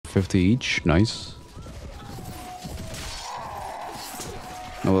50 each. Nice.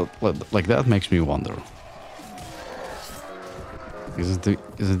 No, like that makes me wonder. Isn't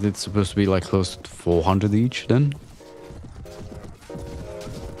it supposed to be like close to 400 each then?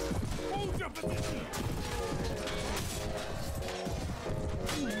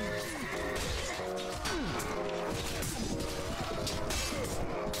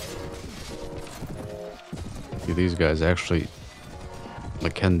 Okay, these guys actually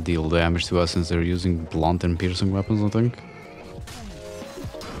like can deal damage to us since they're using blunt and piercing weapons, I think.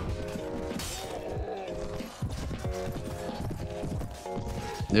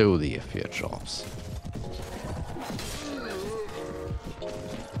 Oh, the FPS drops.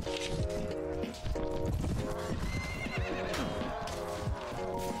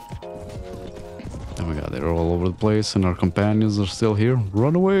 Oh my god, they're all over the place and our companions are still here.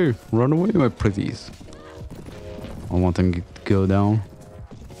 Run away, my pretties. I want them to go down.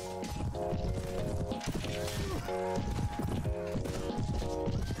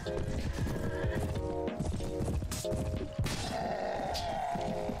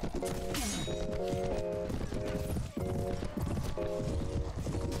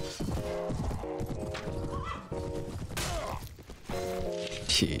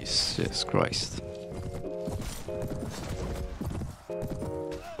 Jesus Christ.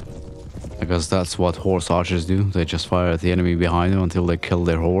 I guess that's what horse archers do. They just fire at the enemy behind them until they kill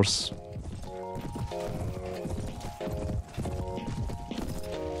their horse.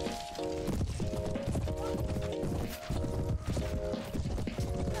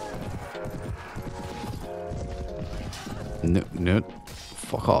 No, no.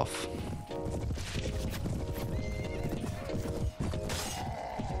 Fuck off.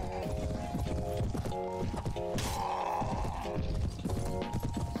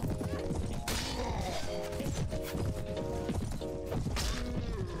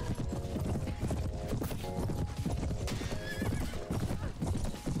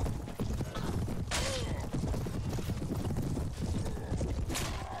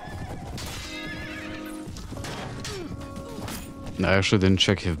 I actually didn't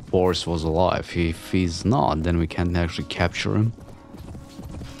check if Boris was alive. If he's not, then we can't actually capture him.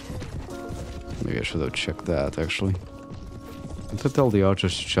 Maybe I should have checked that, actually. Did I tell the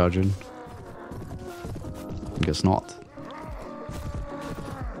archers to charge in? Guess not.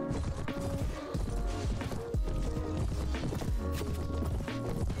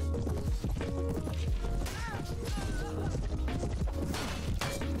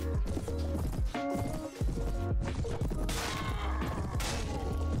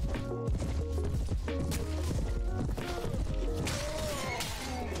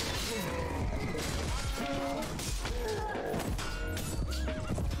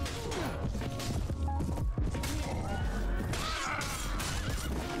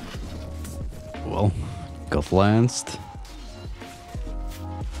 Well, got lanced.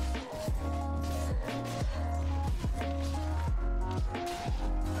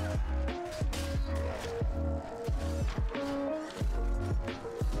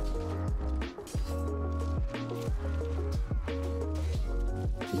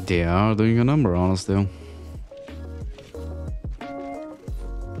 They are doing a number on us though.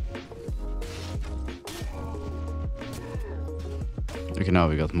 Okay, now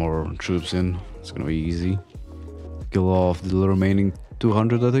we got more troops in. It's gonna be easy. Kill off the remaining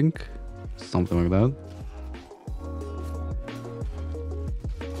 200, I think. Something like that.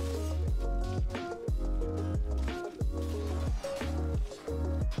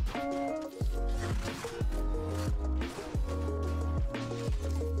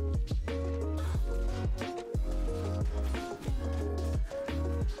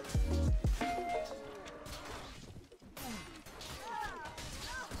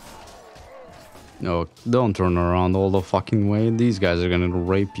 No, don't turn around all the fucking way. These guys are gonna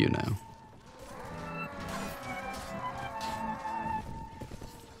rape you now.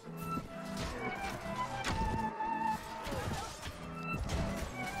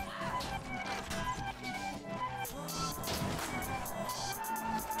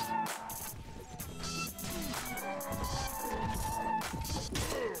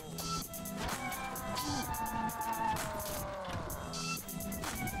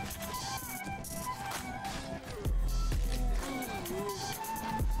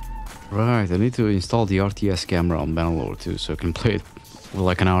 Right, I need to install the RTS camera on Bangalore too, so I can play it with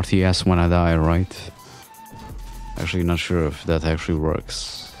like an RTS when I die, right? Actually, not sure if that actually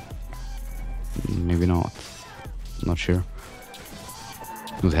works. Maybe not. Not sure.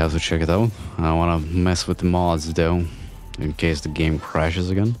 Would have to check it out. I don't want to mess with the mods though, in case the game crashes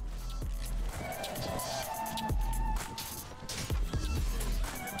again.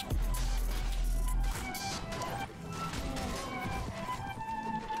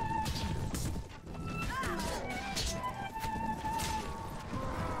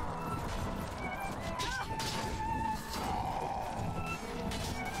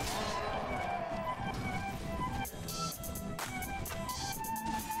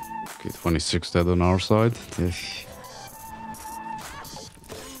 Okay, 26 dead on our side.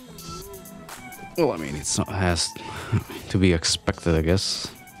 Well, I mean, it's not has to be expected, I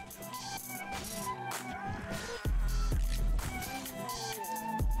guess.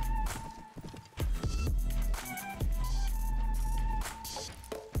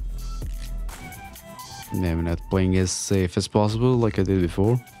 Maybe not playing as safe as possible, like I did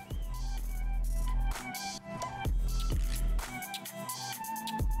before.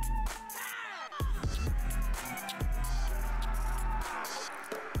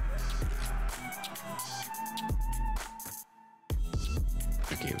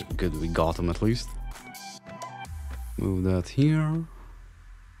 Okay, good, we got him at least. Move that here.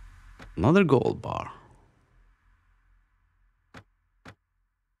 Another gold bar.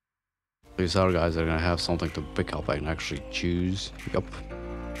 These our guys are gonna have something to pick up and actually choose. Yup.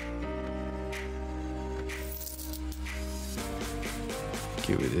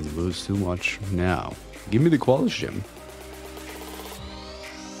 Okay, we didn't lose too much. Now, give me the quality gem.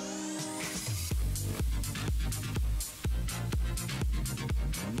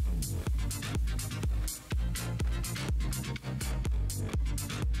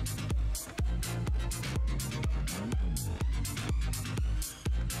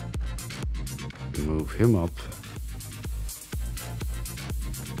 Move him up.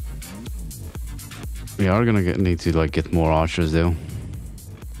 We are gonna need to like get more archers though.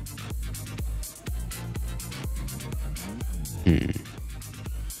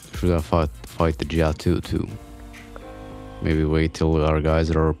 Should I fight the Jatu too? Maybe wait till our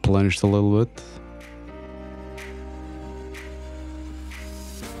guys are replenished a little bit.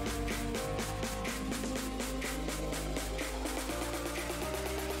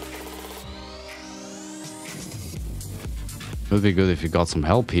 It would be good if you got some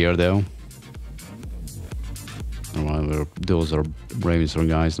help here, though. Or those are brainstorm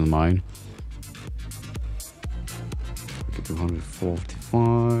guys, not mine. Okay,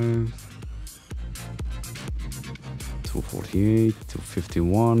 245, 248,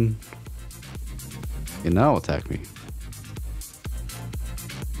 251. And now attack me.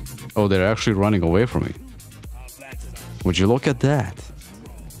 Oh, they're actually running away from me. Would you look at that?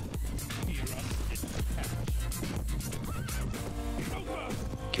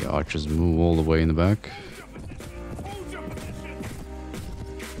 Okay, archers move all the way in the back.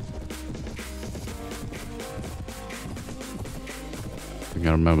 I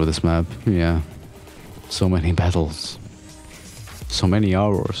gotta remember this map. Yeah. So many battles. So many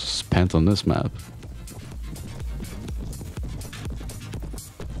hours spent on this map.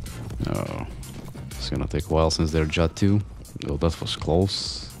 Oh. It's gonna take a while since they're Jut 2. Oh, that was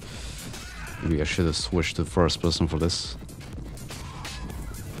close. Maybe I should have switched to first person for this.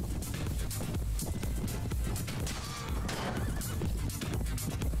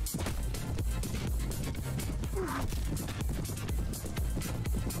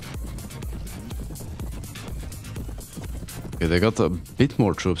 Okay, they got a bit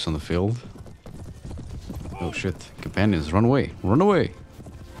more troops on the field. Oh shit, companions, run away, run away!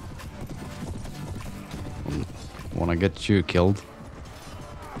 Wanna get you killed.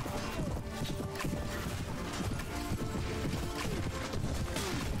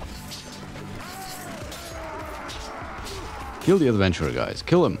 Kill the adventurer, guys,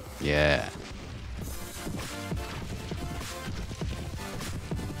 kill him! Yeah.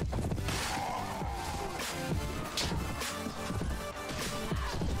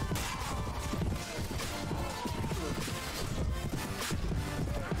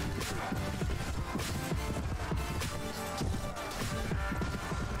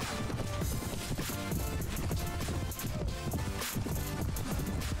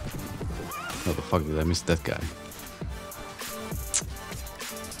 How the fuck did I miss that guy?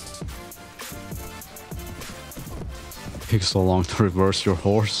 Takes so long to reverse your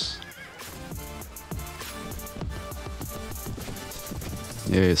horse.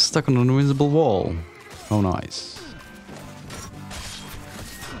 Yeah, it's stuck on an invisible wall. Oh, nice.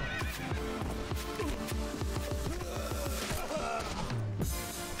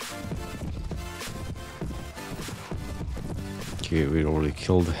 Okay, we already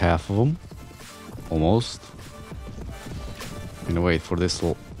killed half of them. Almost. I'm gonna wait for this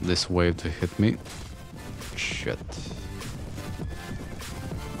wave to hit me. Shit.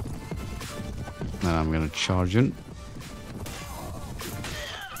 And I'm gonna charge in.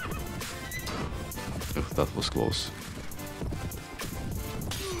 Oh, that was close.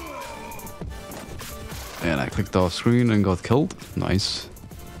 And I clicked off screen and got killed. Nice.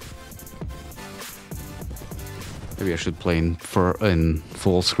 Maybe I should play in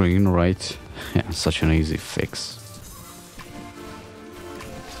full screen, right? Yeah, such an easy fix.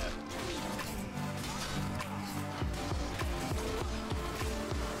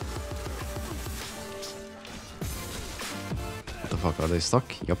 they stuck?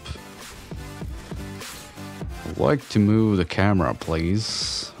 Yup. I'd like to move the camera,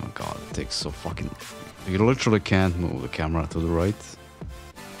 please. Oh god, it takes so fucking... You literally can't move the camera to the right.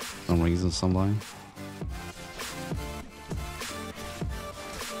 For some reason, sometime.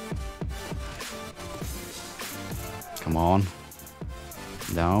 Come on.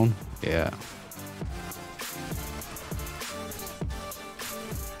 Down. Yeah.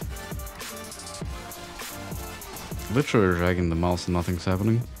 Literally dragging the mouse and nothing's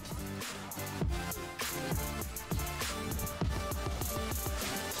happening.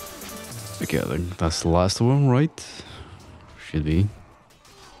 Okay, I think that's the last one, right? Should be.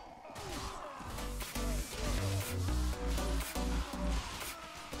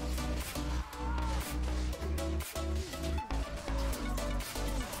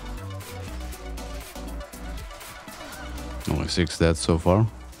 Only 6 dead so far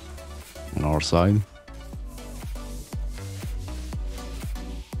on our side.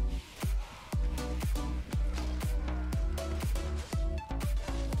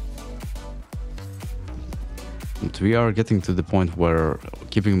 But we are getting to the point where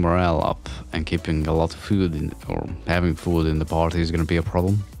keeping morale up and keeping a lot of food in, or having food in the party is going to be a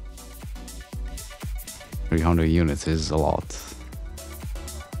problem. 300 units is a lot.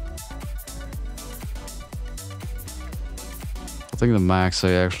 I think the max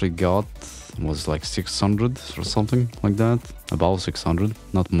I actually got was like 600 or something like that. About 600,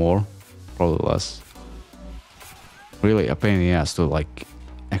 not more, probably less. Really a pain in the ass to like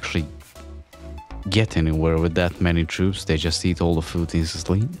actually get anywhere with that many troops. They just eat all the food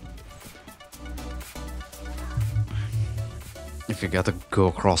instantly. If you gotta go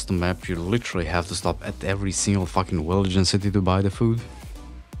across the map, you literally have to stop at every single fucking village and city to buy the food.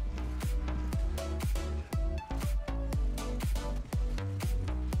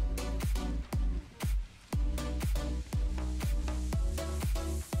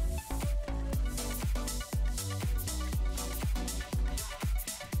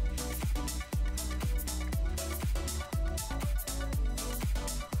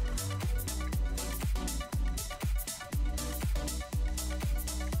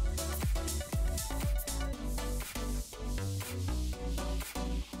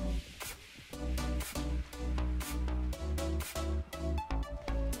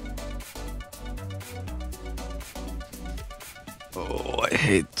 Oh, I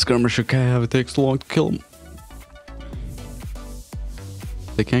hate skirmisher cav, it takes long to kill him.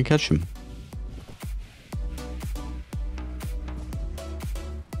 They can't catch him.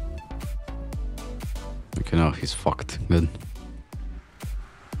 Okay, now he's fucked. Good.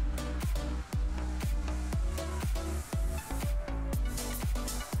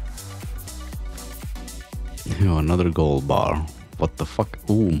 Oh, another gold bar. What the fuck?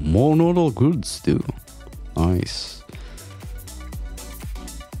 Ooh, more nodal goods too. Nice.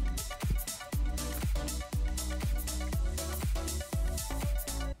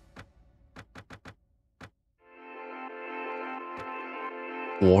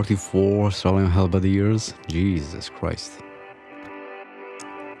 $44 Australian halberdiers. Jesus Christ.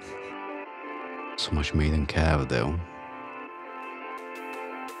 So much made in cav though.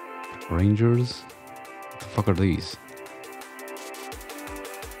 Rangers? What the fuck are these?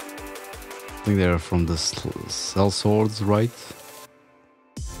 I think they're from the cell swords, right?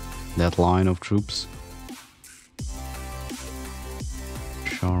 That line of troops.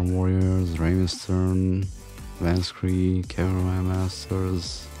 Charm warriors, Ravenstern, Vanskree, Caravan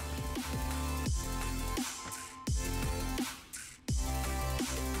Masters.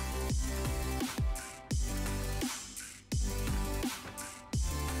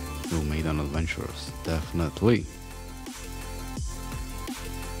 Still maiden adventurers, definitely.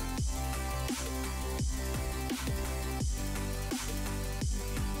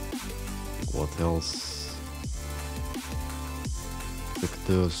 What else? Pick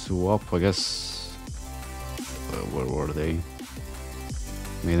those two up, I guess. Where were they?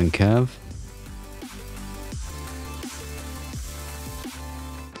 Maiden Cav?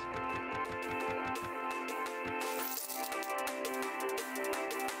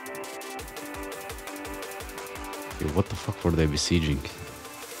 Okay, what the fuck were they besieging?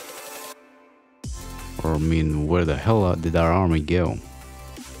 Or I mean, where the hell did our army go?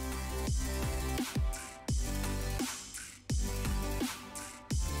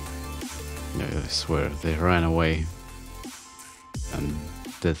 I swear, they ran away and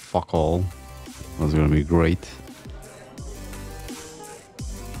did fuck all. That's gonna be great.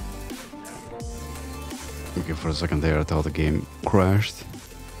 Okay, for a second there I thought the game crashed.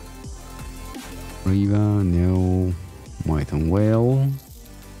 Riva, no. Might and Whale.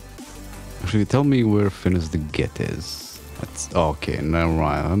 Actually, tell me where Finis the Get is. It's okay, never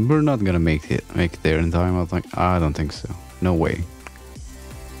mind. We're not gonna make it there in time. I don't think so. No way.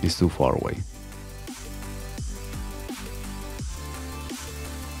 He's too far away.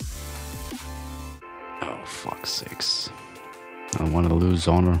 Oh fuck's sakes! I don't want to lose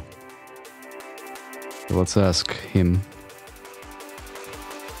honor. So let's ask him.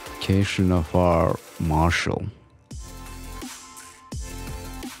 Location of our marshal.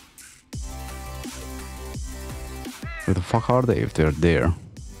 Where the fuck are they if they're there?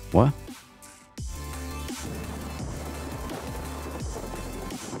 What?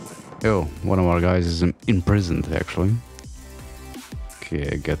 Yo, one of our guys is imprisoned actually. Okay,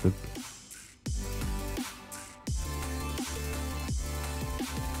 I get it.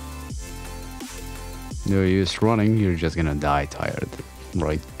 No use running, you're just gonna die tired,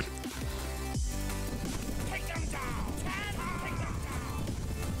 right?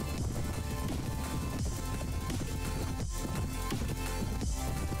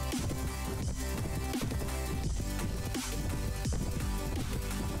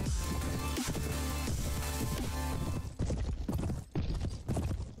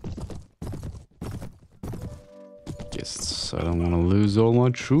 Guess I don't want to lose all my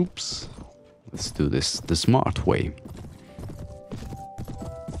troops. Let's do this the smart way.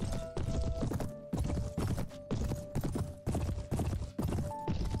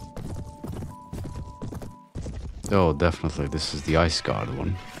 Oh, definitely, this is the Ice Guard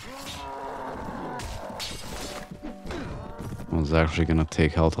one. I was actually gonna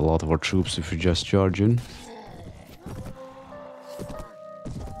take out a lot of our troops if we just charge in.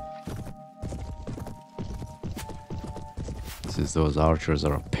 Since those archers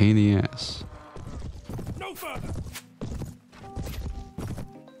are a pain in the ass. No further.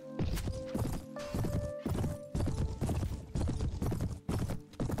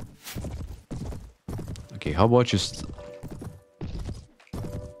 Okay, how about just...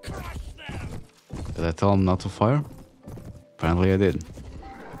 Did I tell him not to fire? Apparently I did.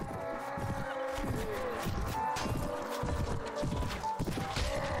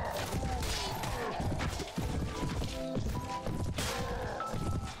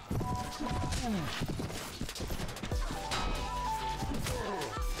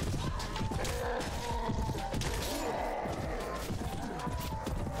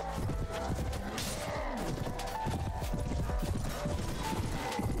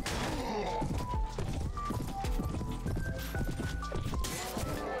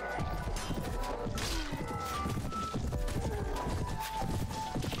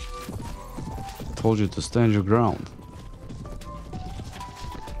 Told you to stand your ground.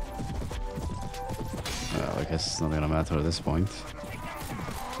 Well, I guess it's not gonna matter at this point.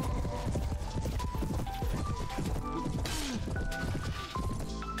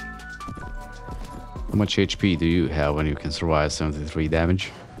 How much HP do you have when you can survive 73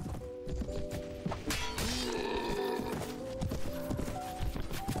 damage?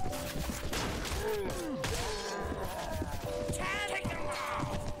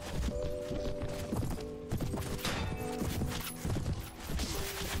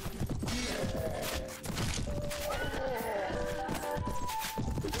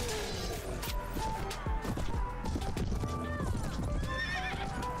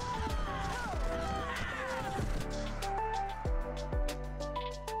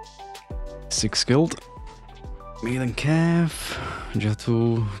 Six killed. Meat and calf.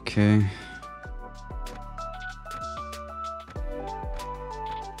 Jatu, okay.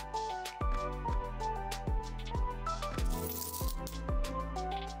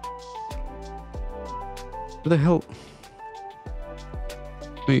 Where the hell?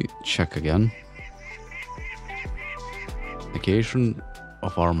 Let me check again. Location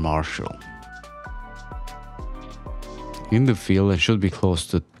of our marshal. In the field, it should be close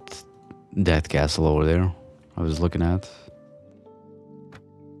to that castle over there I was looking at.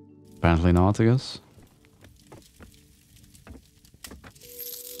 Apparently not, I guess.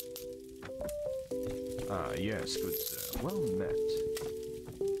 Ah, yes, good sir. Well met.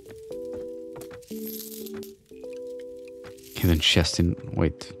 Hidden chest in...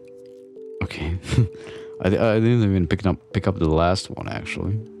 Wait. Okay. I didn't even pick up the last one,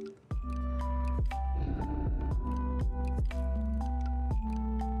 actually.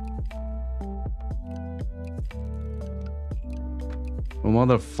 Oh,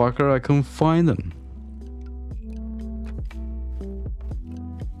 motherfucker, I couldn't find him.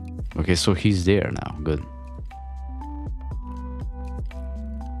 Okay, so he's there now. Good.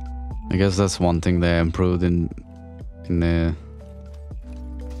 I guess that's one thing they improved in the...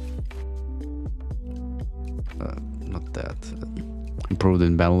 not that. Improved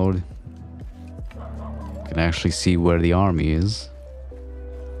in Bannerlord. Can actually see where the army is.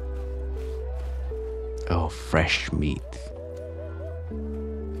 Oh, fresh meat.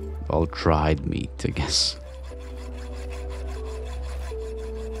 Well, dried meat, I guess.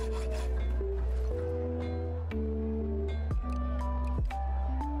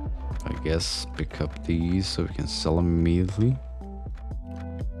 I guess pick up these so we can sell them immediately.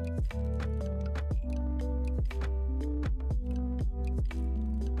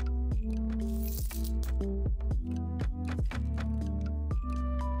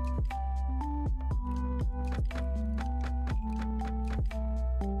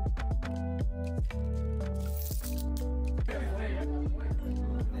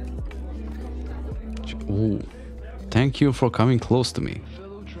 Ooh, thank you for coming close to me.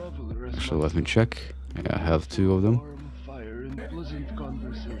 Actually, let me check. Yeah, I have 2 of them.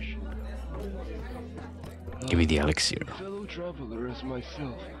 Give me the elixir. Fellow traveler as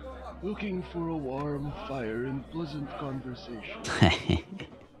myself, looking for a warm fire and pleasant conversation.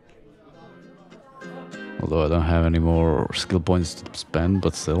 Although I don't have any more skill points to spend,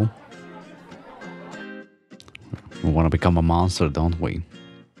 but still. We want to become a monster, don't we?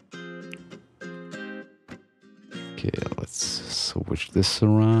 Okay, let's switch this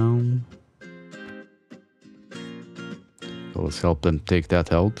around. So let's help them take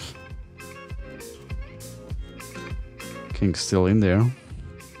that out. King's still in there.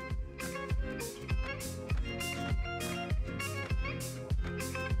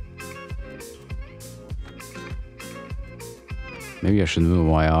 Maybe I should move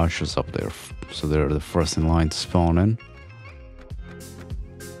my archers up there so they're the first in line to spawn in.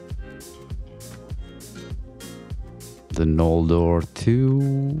 The Noldor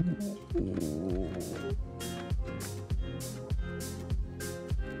 2.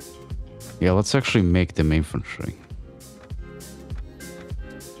 Yeah, let's actually make them infantry.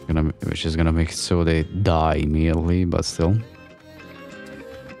 Which is gonna make it so they die immediately, but still.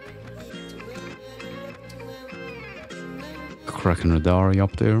 Kraken Radari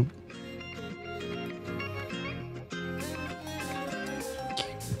up there.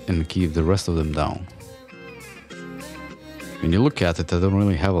 And keep the rest of them down. When you look at it, I don't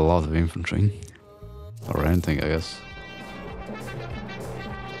really have a lot of infantry. Or anything, I guess.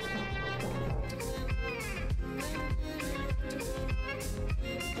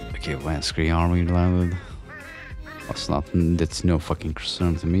 Okay, Vanskree army landed. That's no fucking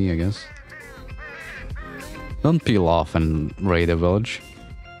concern to me, I guess. Don't peel off and raid a village.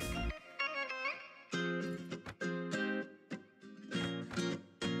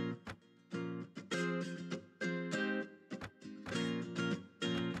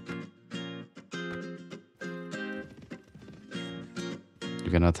 You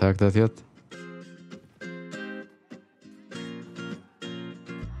can attack that yet?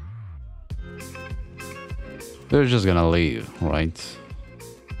 They're just gonna leave, right?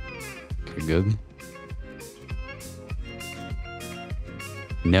 Okay, good.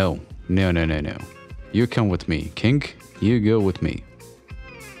 No. No, no, no, no. You come with me. King, you go with me.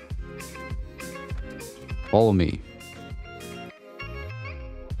 Follow me.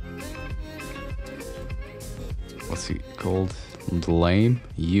 What's he called? The lame?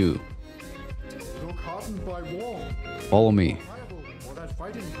 You. Follow me.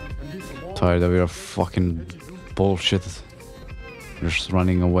 Tired of your fucking bullshit. Just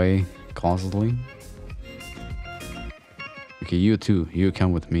running away constantly. Okay, you too. You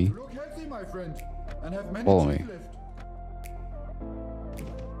come with me. Follow me.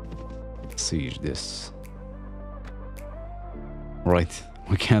 Siege this. Right.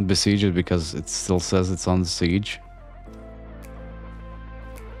 We can't besiege it because it still says it's on siege.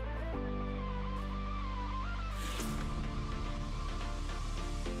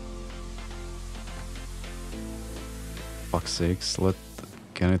 Fuck's sakes,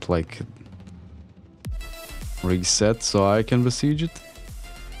 can it like reset so I can besiege it?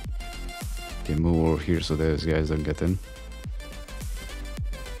 Okay, move over here so those guys don't get in.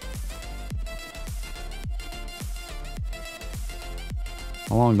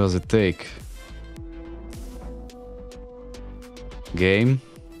 How long does it take? Game?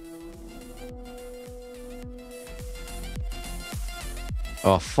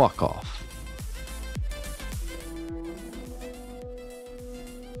 Oh, fuck off.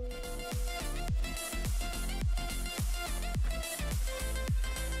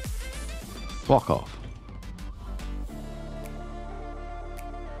 Fuck off.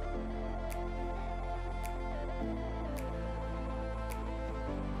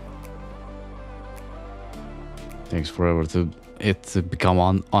 Takes forever to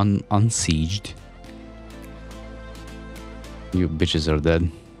become unsieged. You bitches are dead.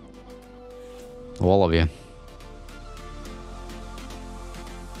 All of you.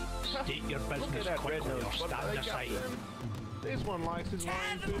 State your Look at business that red quickly or nose. What stand they got aside. there? This one likes his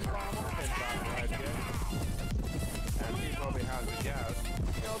wine too from right here. And he probably has a gas.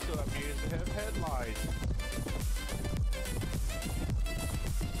 He also appears to have headlights.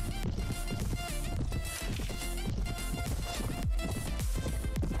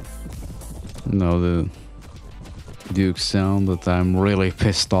 No, the Duke sound that I'm really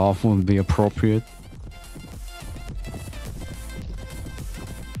pissed off would be appropriate.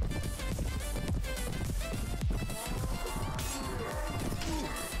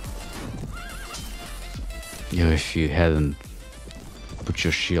 Yeah, if you hadn't put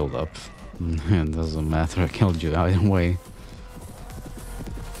your shield up, it doesn't matter, I killed you either way.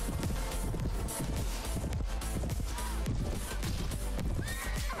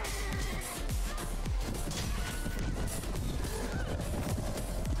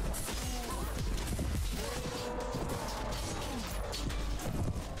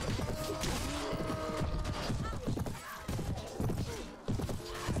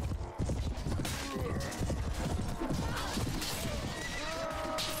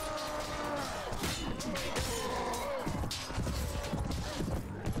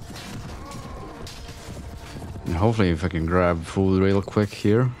 And hopefully if I can grab food real quick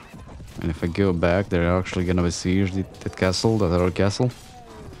here. And if I go back, they're actually gonna besiege that castle, that other castle.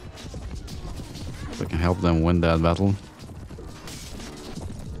 So I can help them win that battle.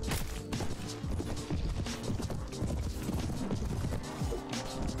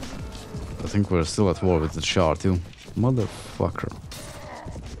 I think we're still at war with the Shah too. Motherfucker.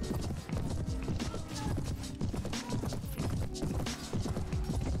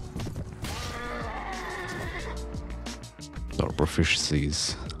 Our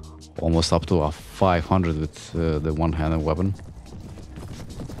proficiencies almost up to a 500 with the one-handed weapon.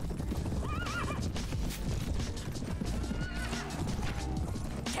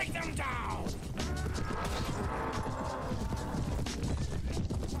 Take them down!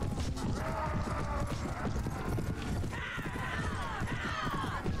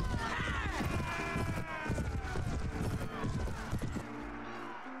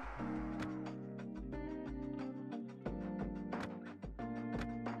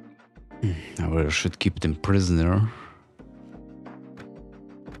 I really should keep them prisoner.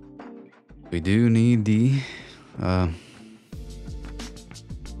 We do need the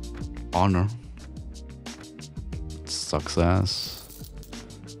honor. Sucks ass.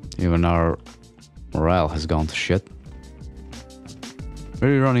 Even our morale has gone to shit.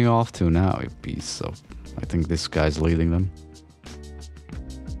 Where are you running off to now, you piece of... I think this guy's leading them.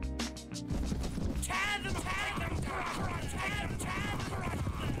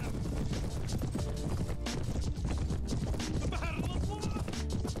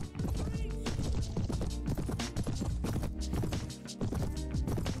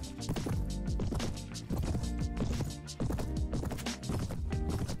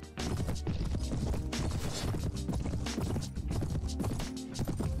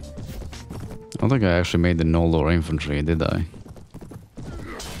 I don't think I actually made the Noldor infantry, did I?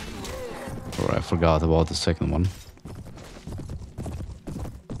 Or I forgot about the second one.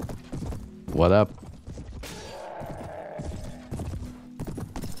 What up?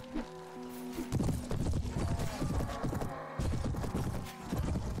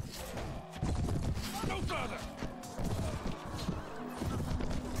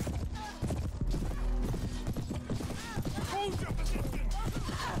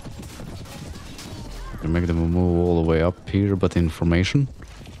 Make them move all the way up here, but in formation.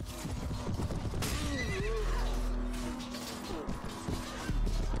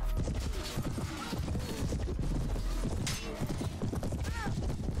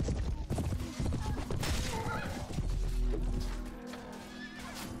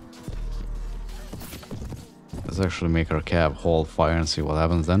 Let's actually make our cab hold fire and see what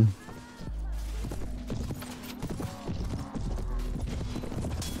happens then.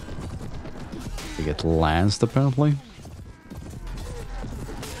 We get lanced apparently.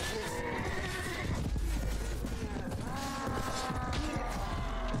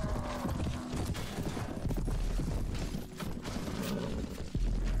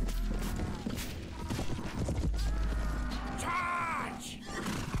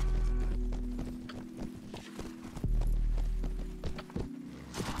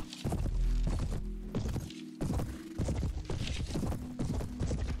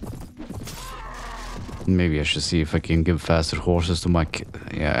 Maybe I should see if I can give faster horses to my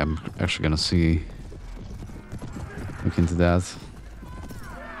yeah, I'm actually gonna look into that.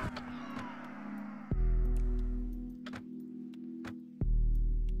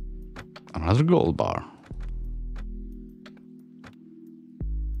 Another gold bar.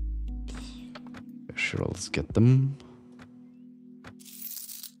 Sure, let's get them.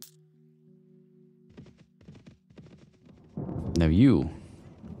 Now you.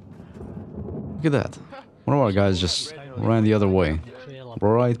 Look at that. One of our guys just ran the other way.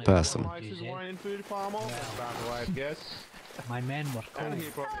 Right past him. Likes his wine and food farm also. About right, guess. My men were And cold. he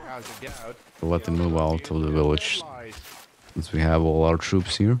probably has a gout. We'll let them move out of the village since we have all our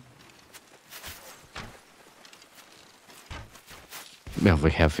troops here. Yeah,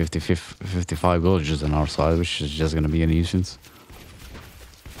 we have 55 villages on our side, which is just gonna be a nuisance.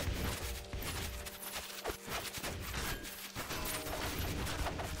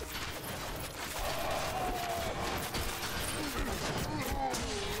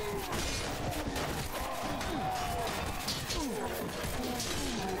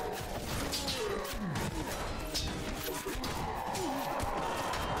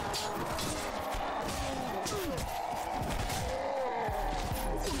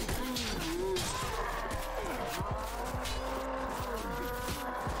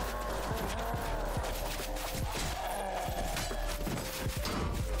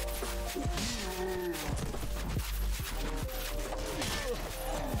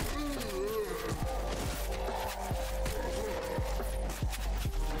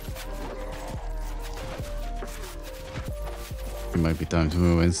 It might be time to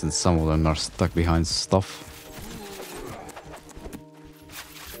move in since some of them are stuck behind stuff.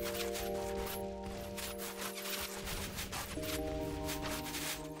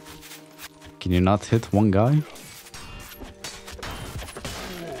 Can you not hit one guy?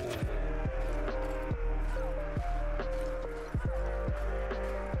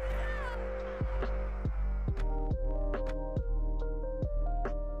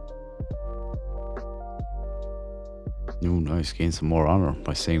 Oh, nice. Gain some more honor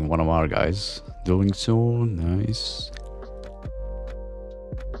by seeing one of our guys doing so. Nice.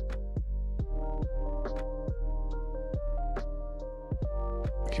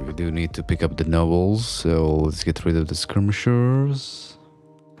 Okay, we do need to pick up the nobles, so let's get rid of the skirmishers.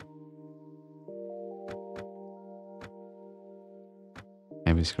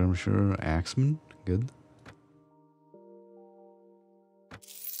 Heavy skirmisher, axeman, good.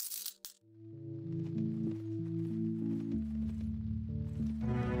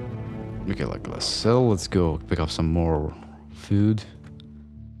 Okay, like let's sell. Let's go pick up some more food.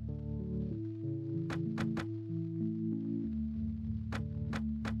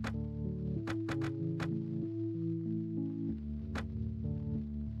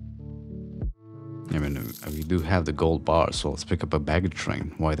 I mean, we do have the gold bar, so let's pick up a baggage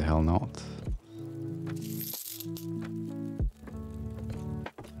train. Why the hell not?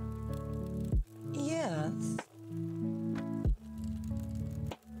 Yes.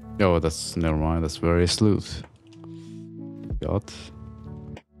 Oh, that's never mind. That's very sleuth. Got.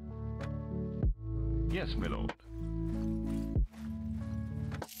 Yes, my lord.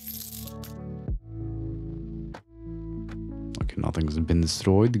 Okay, nothing's been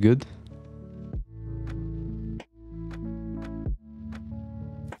destroyed. Good.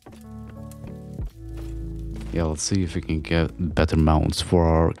 Yeah, let's see if we can get better mounts for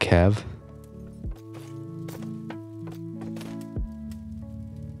our cav.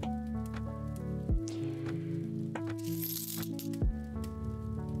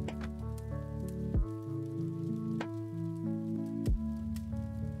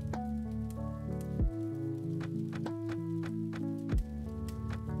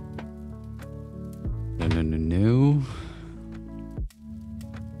 No.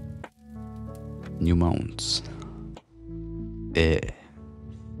 New mounts.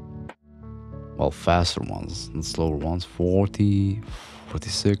 Well, faster ones and slower ones. 40,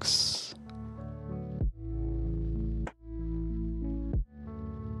 46.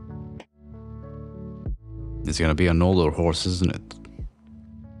 It's gonna be an older horse, isn't it?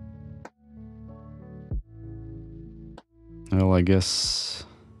 Well, I guess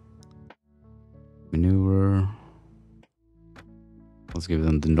maneuver. Let's give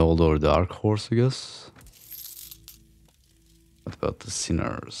them the Noldor Dark Horse, I guess. What about the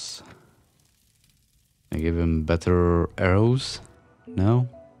Sinners? I give him better arrows? No?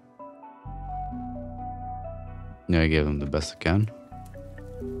 Yeah, I gave him the best I can.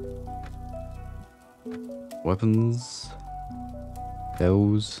 Weapons.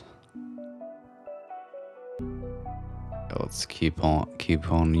 Those. Yeah, let's keep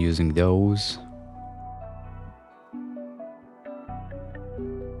on using those.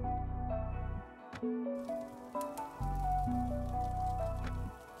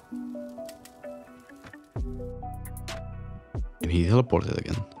 And he teleported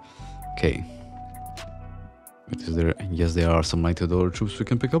again. Okay. Is there? Yes, there are some $90 troops we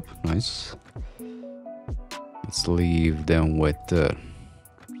can pick up. Nice. Let's leave them with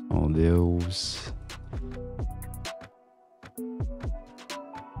all those.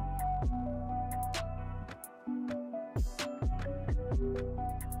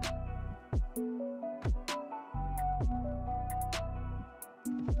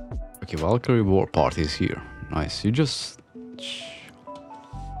 Okay, Valkyrie War Party is here. Nice. You just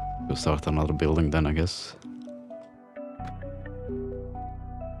go start another building then, I guess.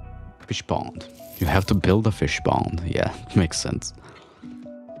 Fish pond. You have to build a fish pond. Yeah, makes sense.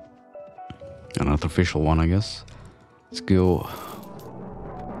 An artificial one, I guess. Let's go.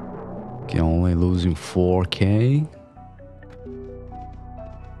 Okay, only losing 4k.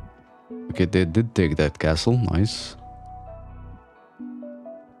 Okay, they did take that castle. Nice.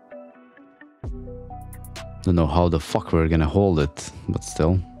 Don't know how the fuck we're gonna hold it, but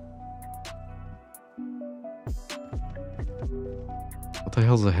still. What the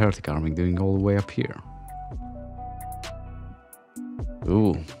hell's the heretic army doing all the way up here?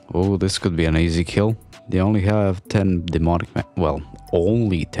 Ooh, oh, this could be an easy kill. They only have 10 demonic, well,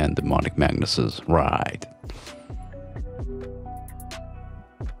 only 10 demonic Magnuses, right?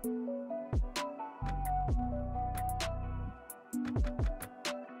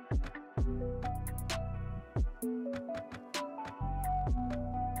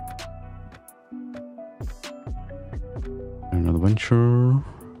 An adventure.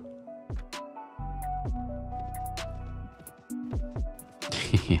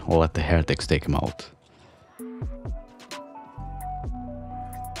 I'll let the heretics take him out.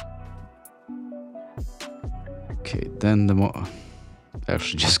 Okay, then the more...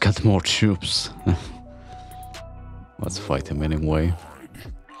 Actually, just got more troops. Let's fight him anyway.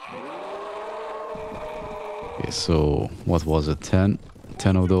 Okay, so what was it? 10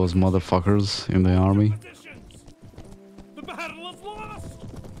 of those motherfuckers in the army. The battle is lost.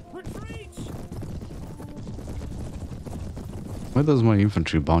 Retreat. Why does my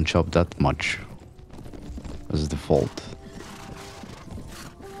infantry bunch up that much as default?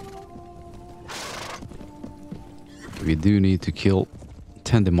 We do need to kill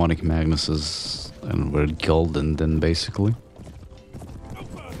 10 demonic Magnuses and we're golden then basically.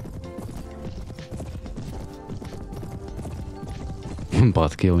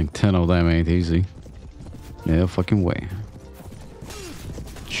 But killing 10 of them ain't easy. Yeah, fucking way.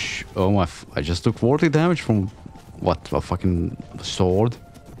 Oh my, I just took 40 damage from what, a fucking sword,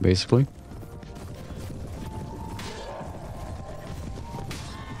 basically.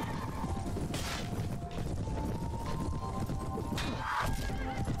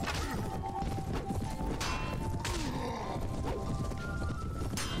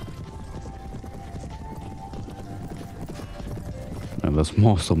 And that's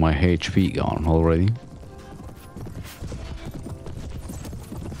most of my HP gone already.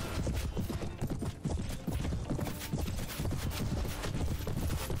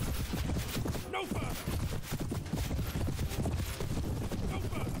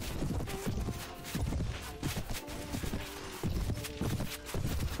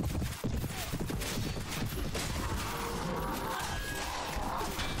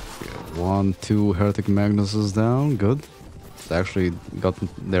 One, two heretic Magnuses down, good.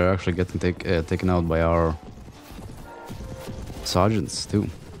 They're actually getting taken out by our sergeants too.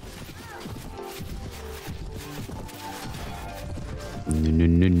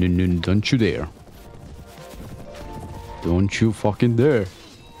 No, don't you dare. Don't you fucking dare.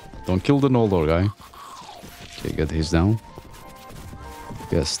 Don't kill the Noldor guy. Okay, get his down.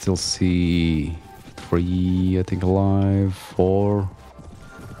 Yeah, still see 3, I think, alive, 4.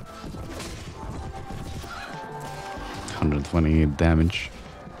 128 damage.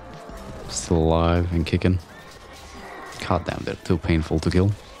 Still alive and kicking. God damn, they're too painful to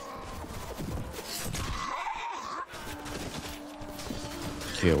kill.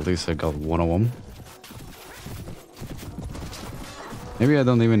 Okay, at least I got one of them. Maybe I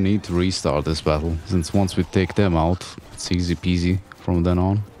don't even need to restart this battle, since once we take them out, it's easy peasy from then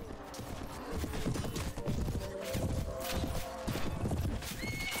on.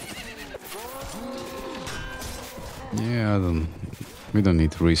 Yeah, we don't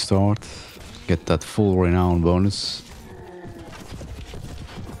need to restart. Get that full renown bonus.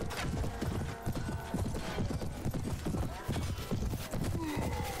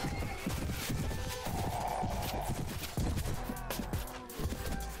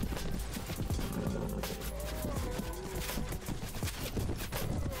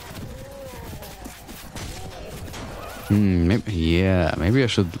 Maybe I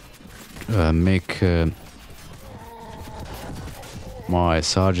should make my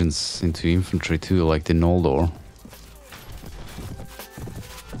sergeants into infantry too, like the Noldor.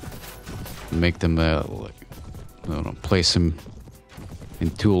 Make them I don't know, place him in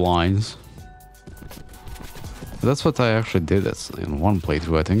 2 lines. That's what I actually did in one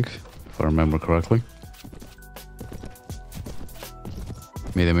playthrough, I think, if I remember correctly.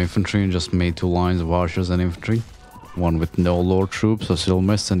 Made them infantry and just made 2 lines of archers and infantry. One with no lord troops or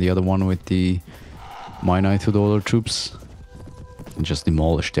Silmist, and the other one with the my knighthood order troops. And just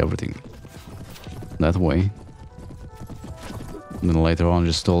demolished everything that way. And then later on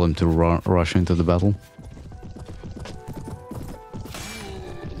just told them to rush into the battle.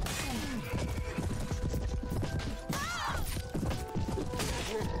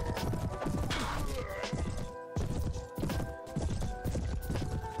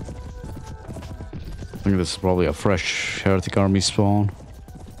 I think this is probably a fresh heretic army spawn.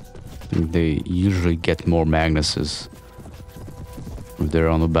 I think they usually get more Magnuses if they're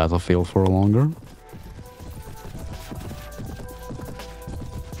on the battlefield for longer.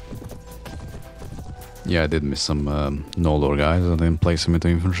 Yeah, I did miss some Noldor guys. I didn't place them into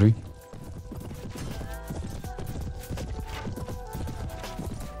infantry.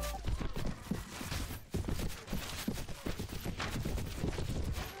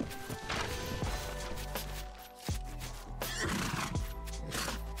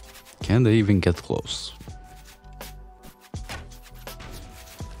 Can they even get close?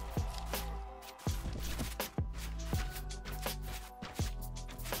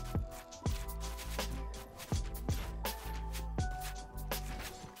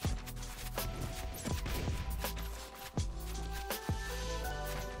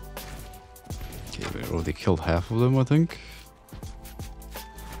 Okay, we already killed half of them, I think.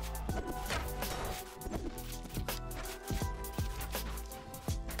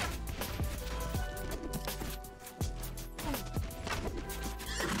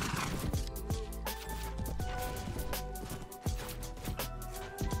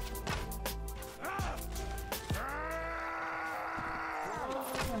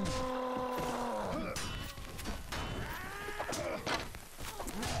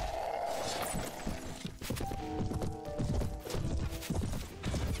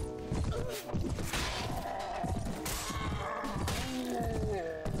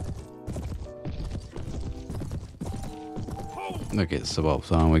 Okay, it's about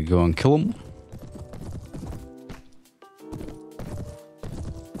time we go and kill him.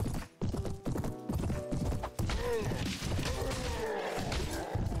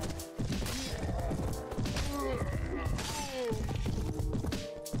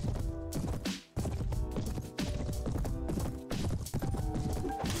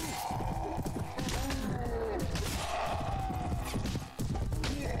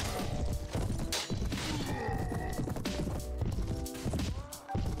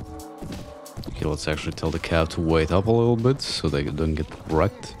 Okay, let's actually tell the cab to wait up a little bit so they don't get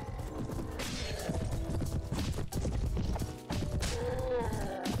wrecked.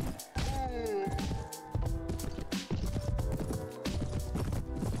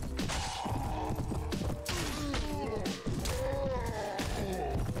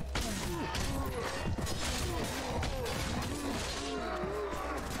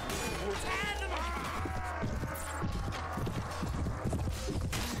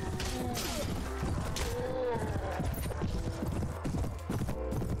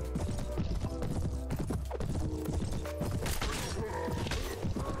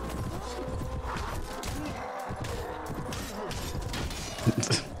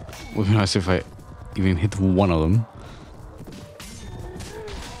 Would be nice if I even hit one of them.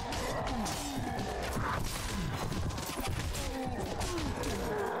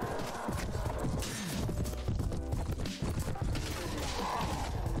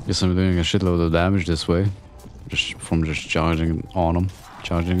 Guess I'm doing a shitload of damage this way, just from charging on them,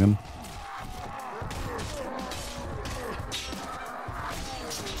 charging them.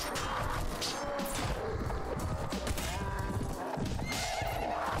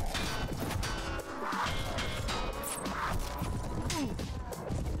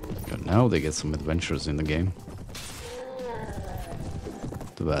 Now they get some adventures in the game.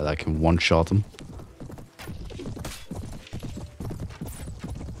 Too bad I can one-shot them.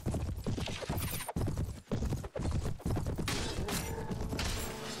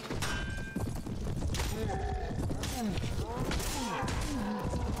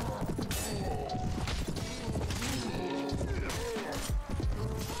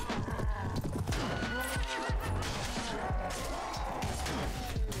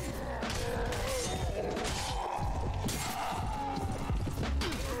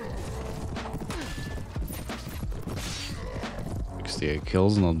 The 8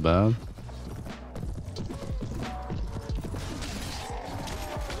 kills, not bad.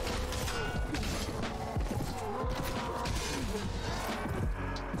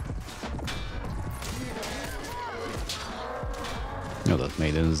 No, that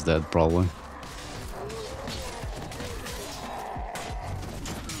maiden is dead, probably.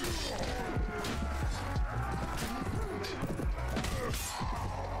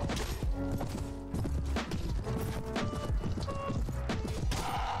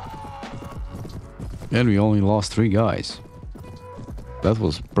 And we only lost 3 guys. That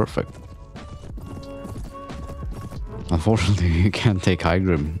was perfect. Unfortunately, you can't take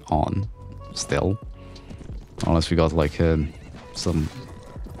Hygrim on still. Unless we got like some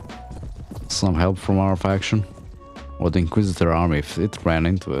help from our faction. Or the Inquisitor army if it ran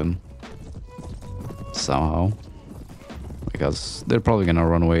into him. Somehow. Because they're probably gonna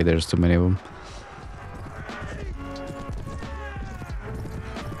run away, there's too many of them.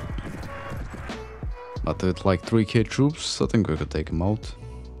 But with like 3k troops, I think we could take him out.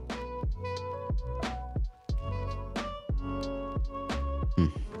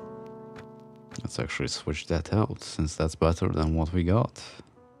 Let's actually switch that out, since that's better than what we got.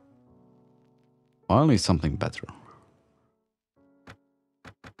 Finally something better.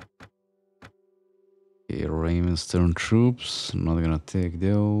 Okay, Raven's turn troops, I'm not gonna take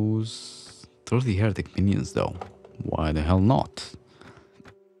those. 30 heretic minions though, why the hell not?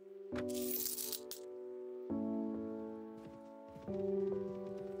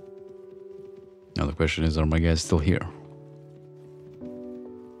 Now the question is, are my guys still here?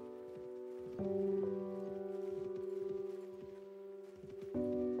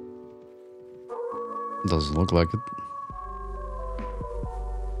 Doesn't look like it.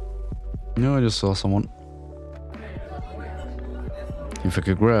 No, I just saw someone. If I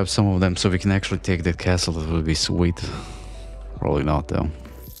could grab some of them so we can actually take that castle, that would be sweet. Probably not though.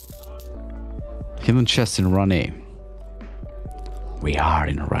 Hidden chest in Run A. We are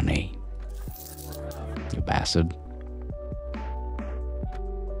in Run A. You bastard.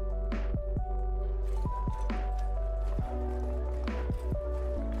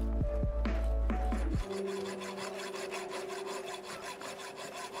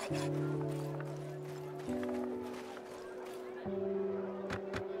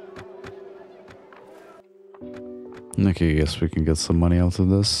 Okay, I guess we can get some money out of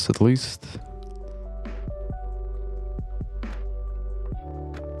this, at least.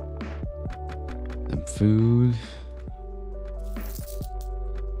 Some food.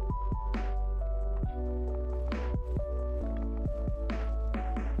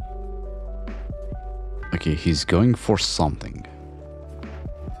 Okay, he's going for something.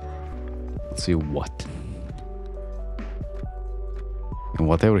 Let's see what. And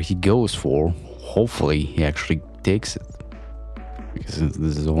whatever he goes for, hopefully he actually takes it. Because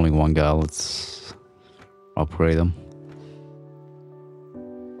this is only one guy, let's upgrade him.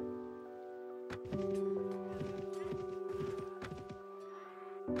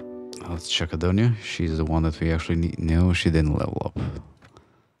 Let's check Adonia. She's the one that we actually need. No, she didn't level up.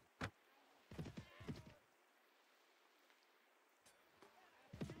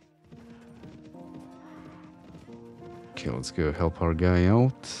 Okay, let's go help our guy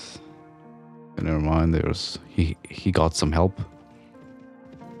out. Never mind, there's he got some help.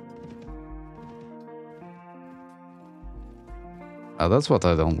 That's what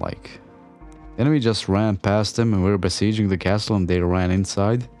I don't like. Enemy just ran past them and we were besieging the castle and they ran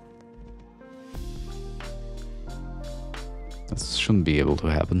inside. That shouldn't be able to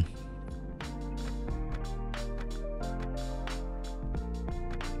happen.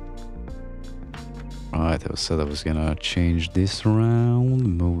 Right, I said I was gonna change this around,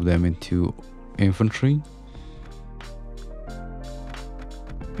 move them into infantry.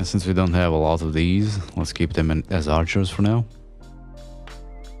 And since we don't have a lot of these, let's keep them as archers for now.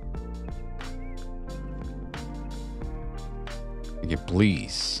 Okay,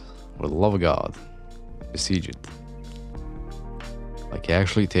 please, for the love of God, besiege it. Like,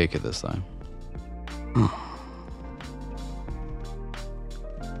 actually take it this time.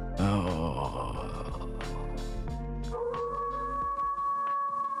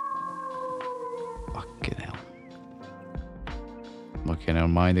 Okay, never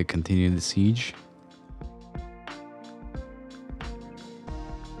mind, I continue the siege.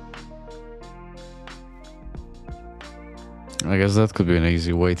 I guess that could be an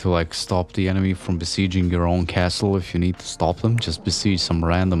easy way to like stop the enemy from besieging your own castle. If you need to stop them, just besiege some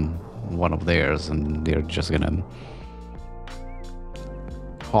random one of theirs and they're just gonna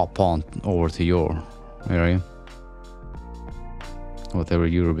hop on over to your area. Whatever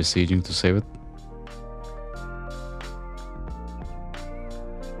you're besieging to save it.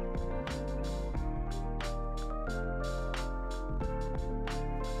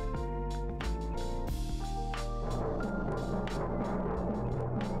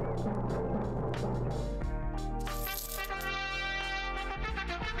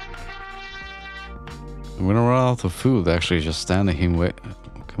 I'm gonna run out of food, actually, just standing here. Wait.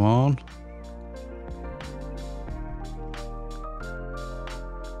 Come on.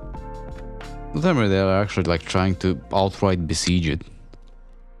 Don't tell me they're actually like trying to outright besiege it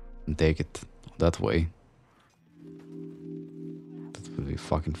and take it that way. That would be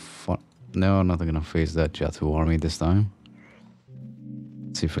fucking fun. No, I'm not gonna face that Jatu army this time.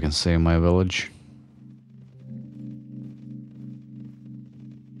 Let's see if I can save my village.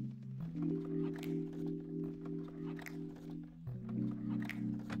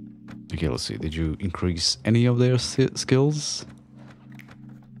 Okay, let's see. Did you increase any of their skills?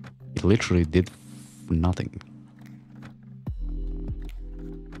 It literally did nothing.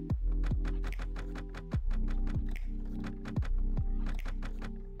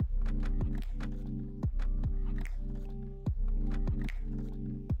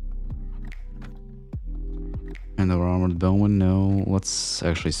 And our armored bowman, no. Let's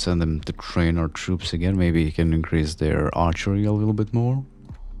actually send them to train our troops again. Maybe he can increase their archery a little bit more.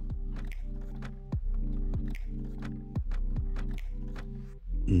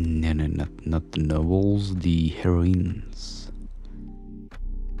 No, not the nobles, the heroines.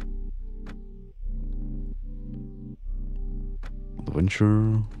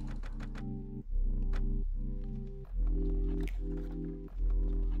 Adventure.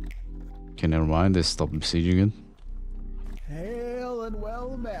 Okay, never mind, they stopped besieging it. Hail and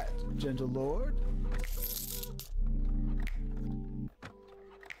well met, gentle lord.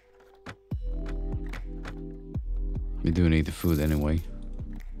 We do need the food anyway.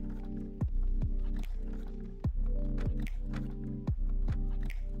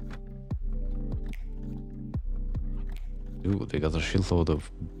 Ooh, they got a shitload of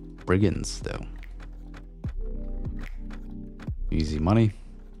brigands though. Easy money.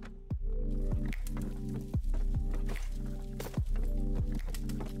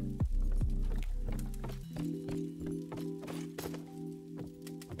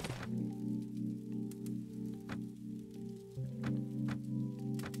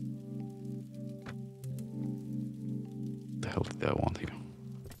 The hell did I want here?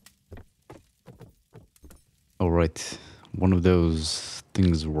 Alright. One of those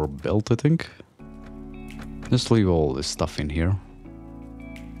things were built, I think. Just leave all this stuff in here.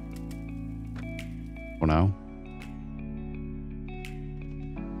 For now.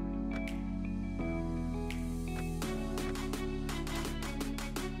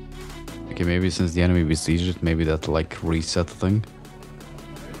 Okay, maybe since the enemy besieged it, maybe that like reset the thing.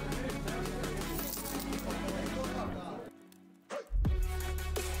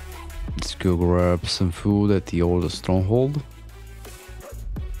 Let's go grab some food at the old stronghold.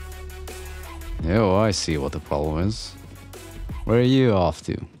 Oh, I see what the problem is. Where are you off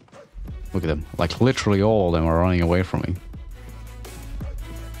to? Look at them. Like, literally all of them are running away from me.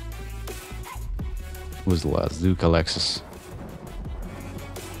 Who's the last? Duke Alexis.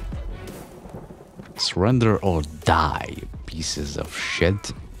 Surrender or die, pieces of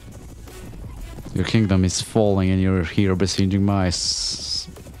shit. Your kingdom is falling and you're here besieging my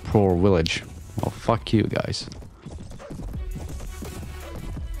poor village. Well, fuck you guys.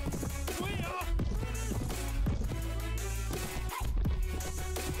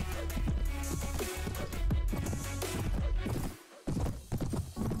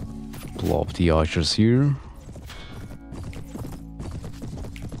 Blow up the archers here.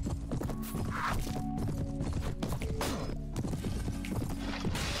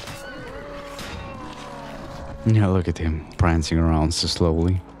 Yeah, look at him prancing around so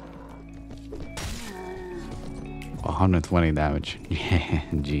slowly. 120 damage. Yeah,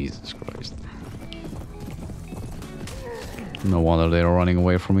 Jesus Christ. No wonder they're running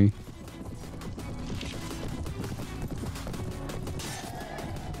away from me.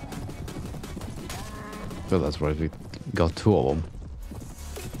 So that's right, we got two of them.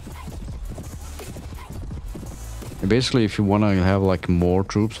 And basically, if you want to have like more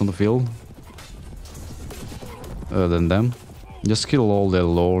troops on the field than them, just kill all their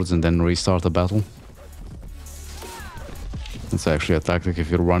lords and then restart the battle. It's actually a tactic. If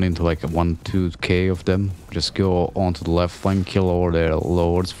you run into like 1-2k of them, just go onto the left flank, kill all their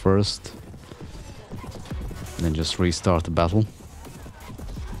lords first, and then just restart the battle.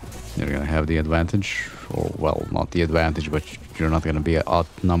 You're gonna have the advantage, or well, not the advantage, but you're not gonna be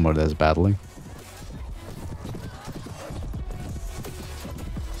outnumbered as badly.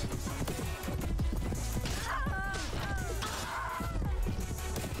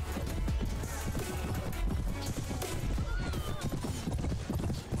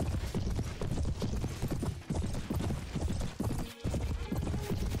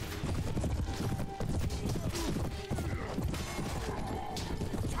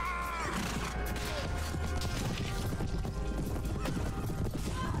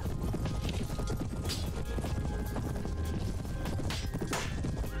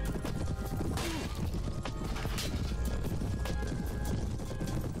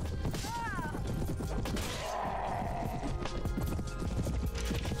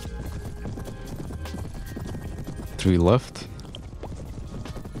 3 left.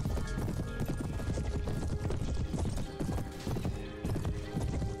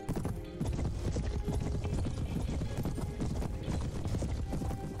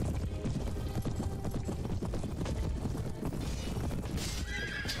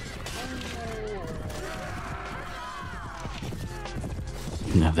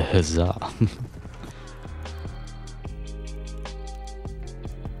 Now the huzzah.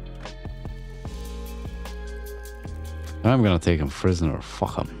 I'm gonna take him prisoner.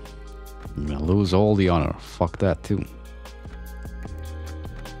 Fuck him. I'm gonna lose all the honor. Fuck that too.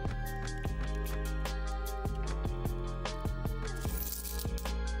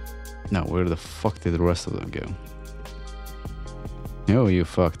 Now where the fuck did the rest of them go? Oh, you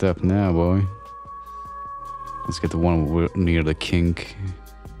fucked up now, boy. Let's get the one near the king.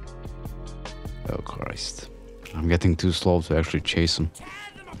 Oh Christ. I'm getting too slow to actually chase him.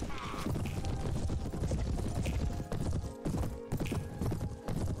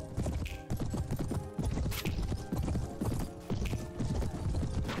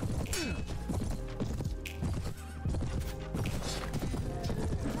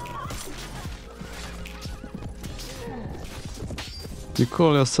 You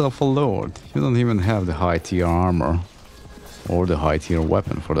call yourself a lord. You don't even have the high tier armor. Or the high tier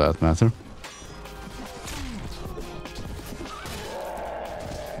weapon for that matter.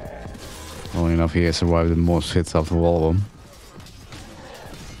 Only enough he has survived the most hits out of all of them.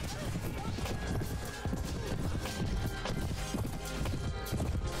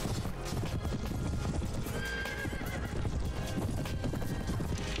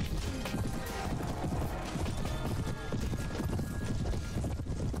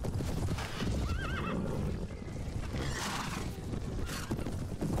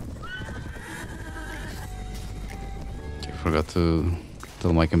 Forgot to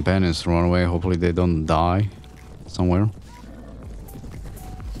tell my companions to run away. Hopefully they don't die somewhere.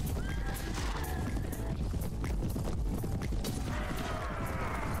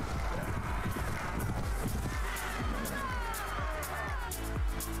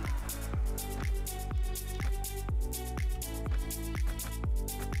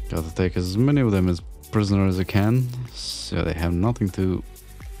 Gotta take as many of them as prisoners as I can, so they have nothing to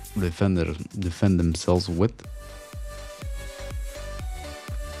defend themselves with.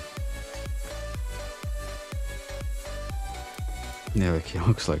 Yeah, it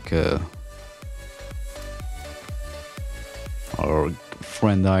looks like our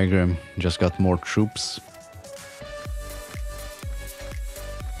friend diagram just got more troops.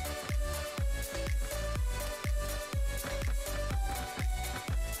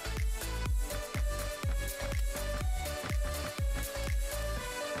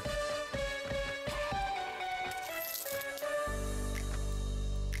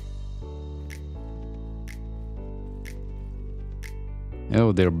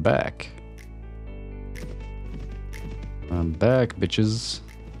 Oh, they're back. I'm back, bitches.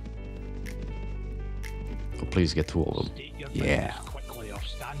 Oh, please get 2 of them. Yeah.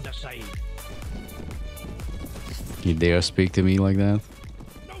 You dare speak to me like that?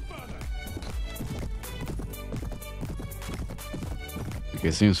 Okay,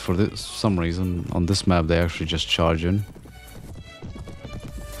 it seems for some reason on this map they actually just charge in.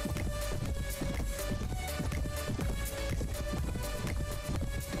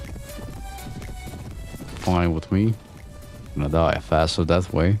 Fine with me. I'm gonna die faster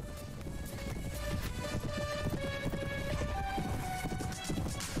that way.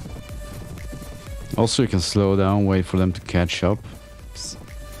 Also, you can slow down, wait for them to catch up.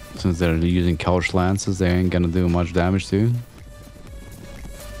 Since they're using couch lances, they ain't gonna do much damage to you.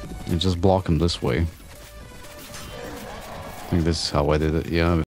 And just block them this way. I think this is how I did it, yeah.